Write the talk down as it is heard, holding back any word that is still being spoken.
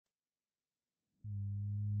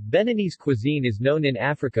Beninese cuisine is known in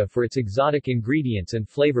Africa for its exotic ingredients and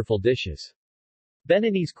flavorful dishes.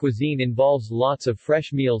 Beninese cuisine involves lots of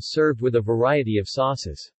fresh meals served with a variety of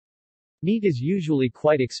sauces. Meat is usually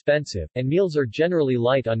quite expensive, and meals are generally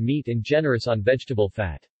light on meat and generous on vegetable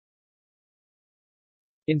fat.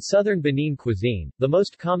 In southern Benin cuisine, the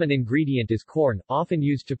most common ingredient is corn, often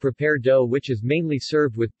used to prepare dough which is mainly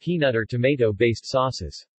served with peanut or tomato-based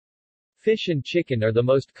sauces. Fish and chicken are the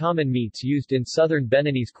most common meats used in southern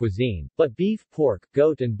Beninese cuisine, but beef, pork,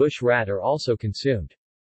 goat and bush rat are also consumed.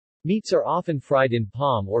 Meats are often fried in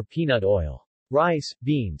palm or peanut oil. Rice,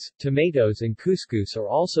 beans, tomatoes and couscous are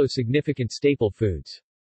also significant staple foods.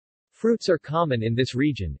 Fruits are common in this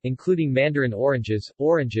region, including mandarin oranges,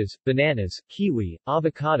 bananas, kiwi,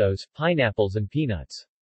 avocados, pineapples and peanuts.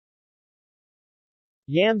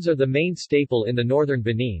 Yams are the main staple in the northern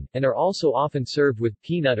Benin, and are also often served with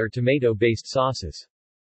peanut or tomato-based sauces.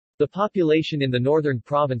 The population in the northern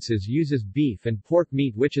provinces uses beef and pork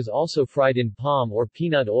meat which is also fried in palm or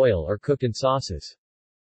peanut oil or cooked in sauces.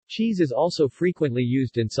 Cheese is also frequently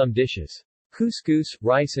used in some dishes. Couscous,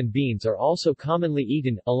 rice and beans are also commonly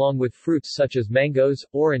eaten, along with fruits such as mangoes,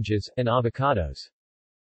 oranges, and avocados.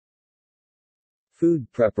 Food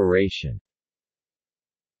preparation.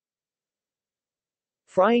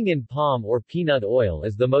 Frying in palm or peanut oil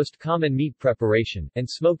is the most common meat preparation, and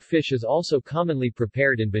smoked fish is also commonly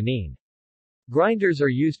prepared in Benin. Grinders are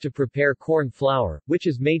used to prepare corn flour, which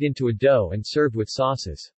is made into a dough and served with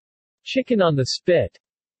sauces. Chicken on the spit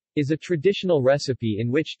is a traditional recipe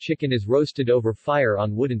in which chicken is roasted over fire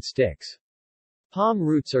on wooden sticks. Palm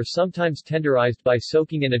roots are sometimes tenderized by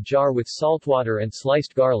soaking in a jar with saltwater and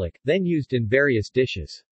sliced garlic, then used in various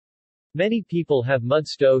dishes. Many people have mud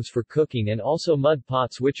stoves for cooking and also mud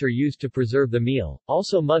pots which are used to preserve the meal.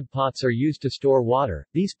 Also mud pots are used to store water.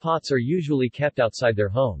 These pots are usually kept outside their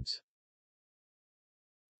homes.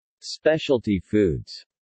 Specialty foods.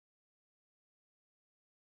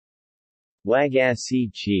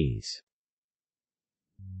 Wagasi cheese.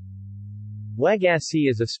 Wagasi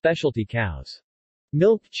is a specialty cow's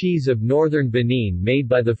milk cheese of northern Benin made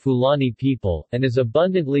by the Fulani people, and is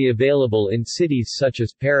abundantly available in cities such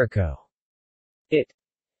as Paraco. It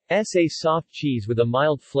is a soft cheese with a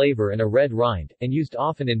mild flavor and a red rind, and used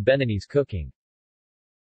often in Beninese cooking.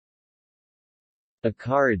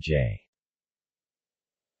 Akarije.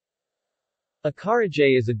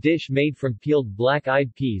 Akarije is a dish made from peeled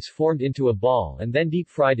black-eyed peas formed into a ball and then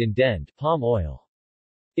deep-fried in dend palm oil.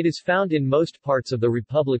 It is found in most parts of the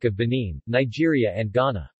Republic of Benin, Nigeria and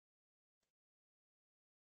Ghana.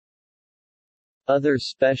 Other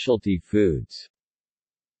specialty foods.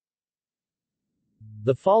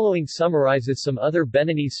 The following summarizes some other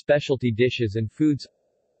Beninese specialty dishes and foods.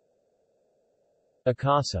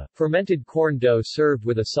 Akasa, fermented corn dough served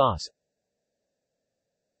with a sauce.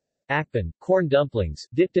 Akpan, corn dumplings,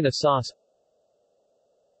 dipped in a sauce.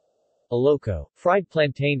 Aloko, fried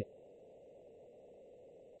plantain.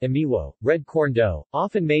 Amiwo, red corn dough,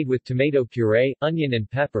 often made with tomato puree, onion and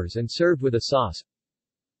peppers and served with a sauce.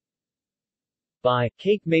 Bai,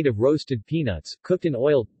 cake made of roasted peanuts, cooked in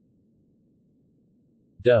oil.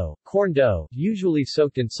 Dough, corn dough, usually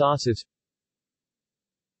soaked in sauces.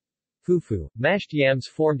 Fufu, mashed yams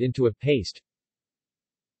formed into a paste.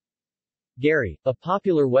 Gari, a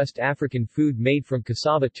popular West African food made from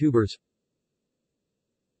cassava tubers.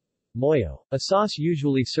 Moyo, a sauce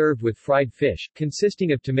usually served with fried fish,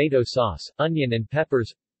 consisting of tomato sauce, onion and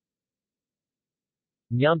peppers.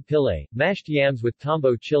 Nyam pile, mashed yams with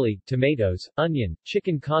tombo chili, tomatoes, onion,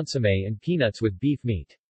 chicken consommé and peanuts with beef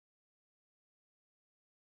meat.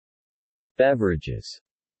 Beverages.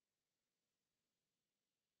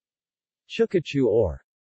 Chukachu or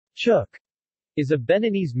chuk is a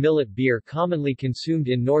Beninese millet beer commonly consumed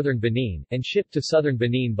in northern Benin, and shipped to southern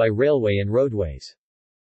Benin by railway and roadways.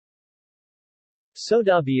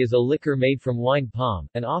 Sodabi is a liquor made from wine palm,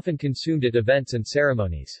 and often consumed at events and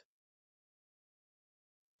ceremonies.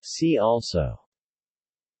 See also: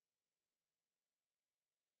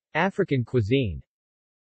 African cuisine.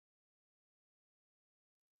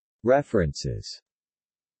 References.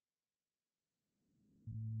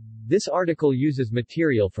 This article uses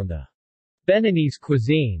material from the Beninese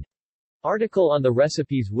cuisine article on the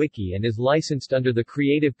Recipes Wiki and is licensed under the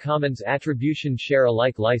Creative Commons Attribution Share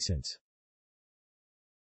Alike license.